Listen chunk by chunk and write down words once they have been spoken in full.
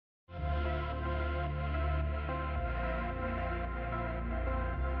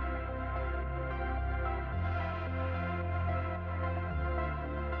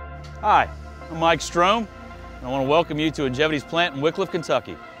Hi, I'm Mike Strome, and I want to welcome you to Ingevity's plant in Wickliffe,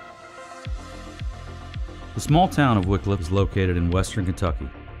 Kentucky. The small town of Wickliffe is located in western Kentucky,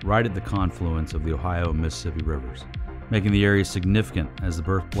 right at the confluence of the Ohio and Mississippi rivers, making the area significant as the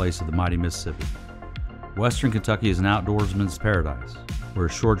birthplace of the mighty Mississippi. Western Kentucky is an outdoorsman's paradise, where a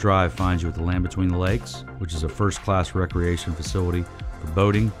short drive finds you at the Land Between the Lakes, which is a first-class recreation facility for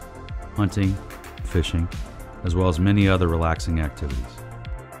boating, hunting, fishing, as well as many other relaxing activities.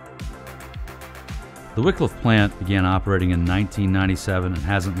 The Wickliffe plant began operating in 1997 and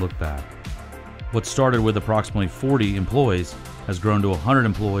hasn't looked back. What started with approximately 40 employees has grown to 100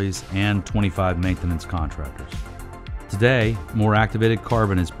 employees and 25 maintenance contractors. Today, more activated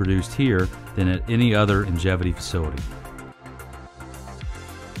carbon is produced here than at any other Ingevity facility.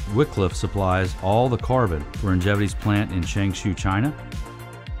 Wickliffe supplies all the carbon for Ingevity's plant in Changshu, China,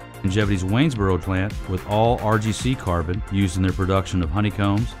 Ingevity's Waynesboro plant with all RGC carbon used in their production of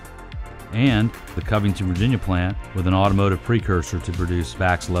honeycombs, and the Covington, Virginia plant with an automotive precursor to produce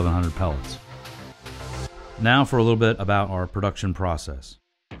VAX 1100 pellets. Now for a little bit about our production process.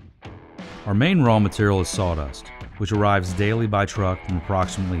 Our main raw material is sawdust, which arrives daily by truck from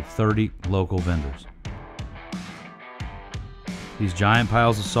approximately 30 local vendors. These giant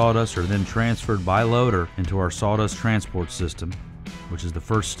piles of sawdust are then transferred by loader into our sawdust transport system, which is the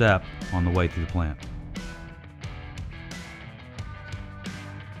first step on the way through the plant.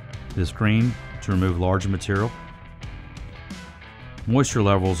 It is screened to remove larger material. Moisture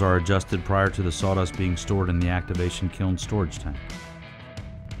levels are adjusted prior to the sawdust being stored in the activation kiln storage tank.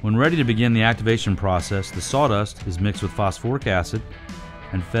 When ready to begin the activation process, the sawdust is mixed with phosphoric acid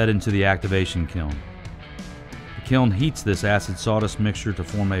and fed into the activation kiln. The kiln heats this acid sawdust mixture to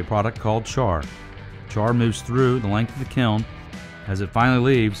form a product called char. Char moves through the length of the kiln. As it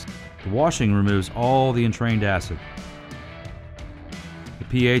finally leaves, the washing removes all the entrained acid.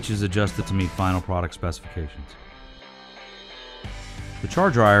 The pH is adjusted to meet final product specifications. The char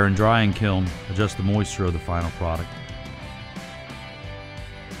dryer and drying kiln adjust the moisture of the final product.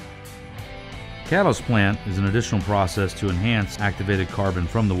 Catalyst plant is an additional process to enhance activated carbon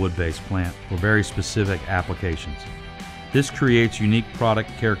from the wood-based plant for very specific applications. This creates unique product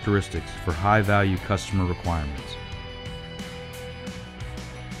characteristics for high-value customer requirements.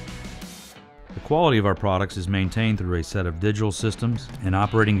 The quality of our products is maintained through a set of digital systems and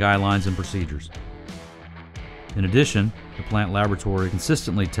operating guidelines and procedures. In addition, the plant laboratory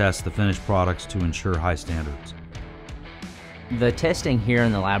consistently tests the finished products to ensure high standards. The testing here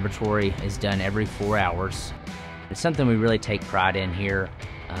in the laboratory is done every 4 hours. It's something we really take pride in here.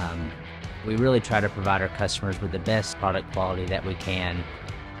 We really try to provide our customers with the best product quality that we can.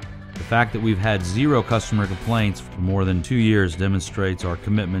 The fact that we've had 0 customer complaints for more than 2 years demonstrates our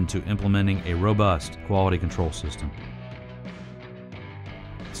commitment to implementing a robust quality control system.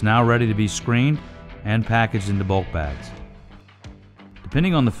 It's now ready to be screened and packaged into bulk bags.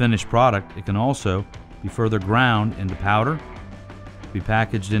 Depending on the finished product, it can also be further ground into powder, be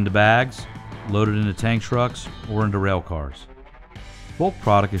packaged into bags, loaded into tank trucks, or into rail cars. Bulk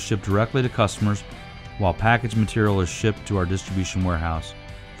product is shipped directly to customers, while packaged material is shipped to our distribution warehouse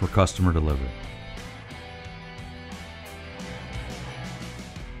for customer delivery.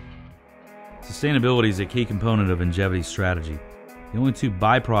 Sustainability is a key component of Ingevity's strategy. The only 2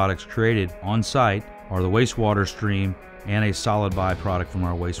 byproducts created on site are the wastewater stream and a solid byproduct from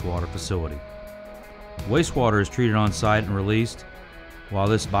our wastewater facility. Wastewater is treated on site and released, while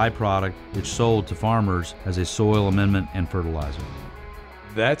this byproduct is sold to farmers as a soil amendment and fertilizer.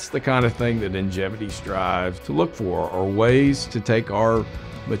 That's the kind of thing that Ingevity strives to look for, are ways to take our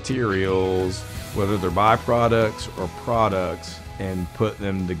materials, whether they're byproducts or products, and put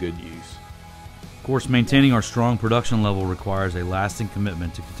them to good use. Of course, maintaining our strong production level requires a lasting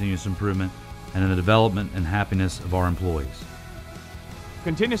commitment to continuous improvement and in the development and happiness of our employees.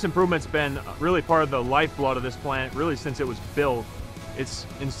 Continuous improvement's been really part of the lifeblood of this plant, really since it was built. It's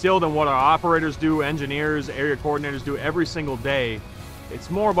instilled in what our operators do, engineers, area coordinators do every single day. It's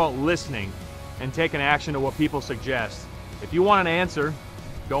more about listening and taking action to what people suggest. If you want an answer,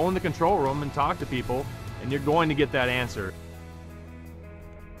 go in the control room and talk to people, and you're going to get that answer.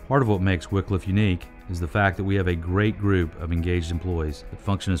 Part of what makes Wickliffe unique is the fact that we have a great group of engaged employees that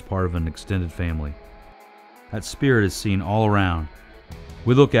function as part of an extended family. That spirit is seen all around.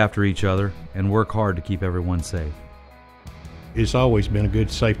 We look after each other and work hard to keep everyone safe. It's always been a good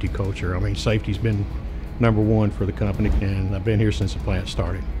safety culture. I mean, safety's been #1 for the company, and I've been here since the plant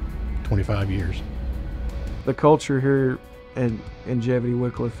started, 25 years. The culture here at Ingevity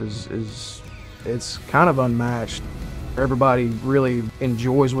Wickliffe it's kind of unmatched. Everybody really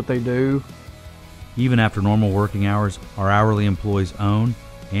enjoys what they do. Even after normal working hours, our hourly employees own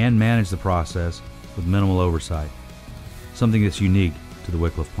and manage the process with minimal oversight, something that's unique to the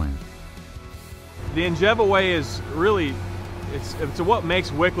Wickliffe plant. The Ingevity way is really, it's what makes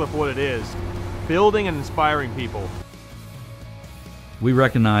Wickliffe what it is, building and inspiring people. We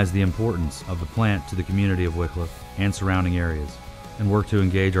recognize the importance of the plant to the community of Wickliffe and surrounding areas, and work to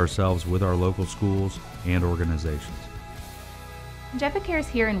engage ourselves with our local schools and organizations. Ingevicares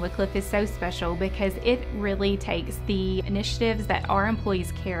here in Wickliffe is so special because it really takes the initiatives that our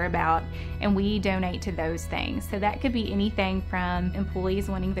employees care about and we donate to those things. So that could be anything from employees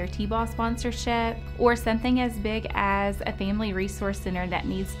wanting their T-ball sponsorship or something as big as a family resource center that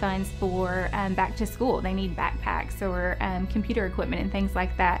needs funds for back to school. They need backpacks or computer equipment and things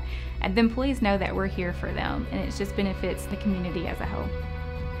like that. And the employees know that we're here for them, and it just benefits the community as a whole.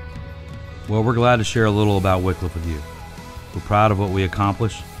 Well, we're glad to share a little about Wickliffe with you. We're proud of what we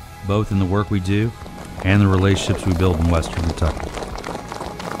accomplish, both in the work we do and the relationships we build in Western Kentucky.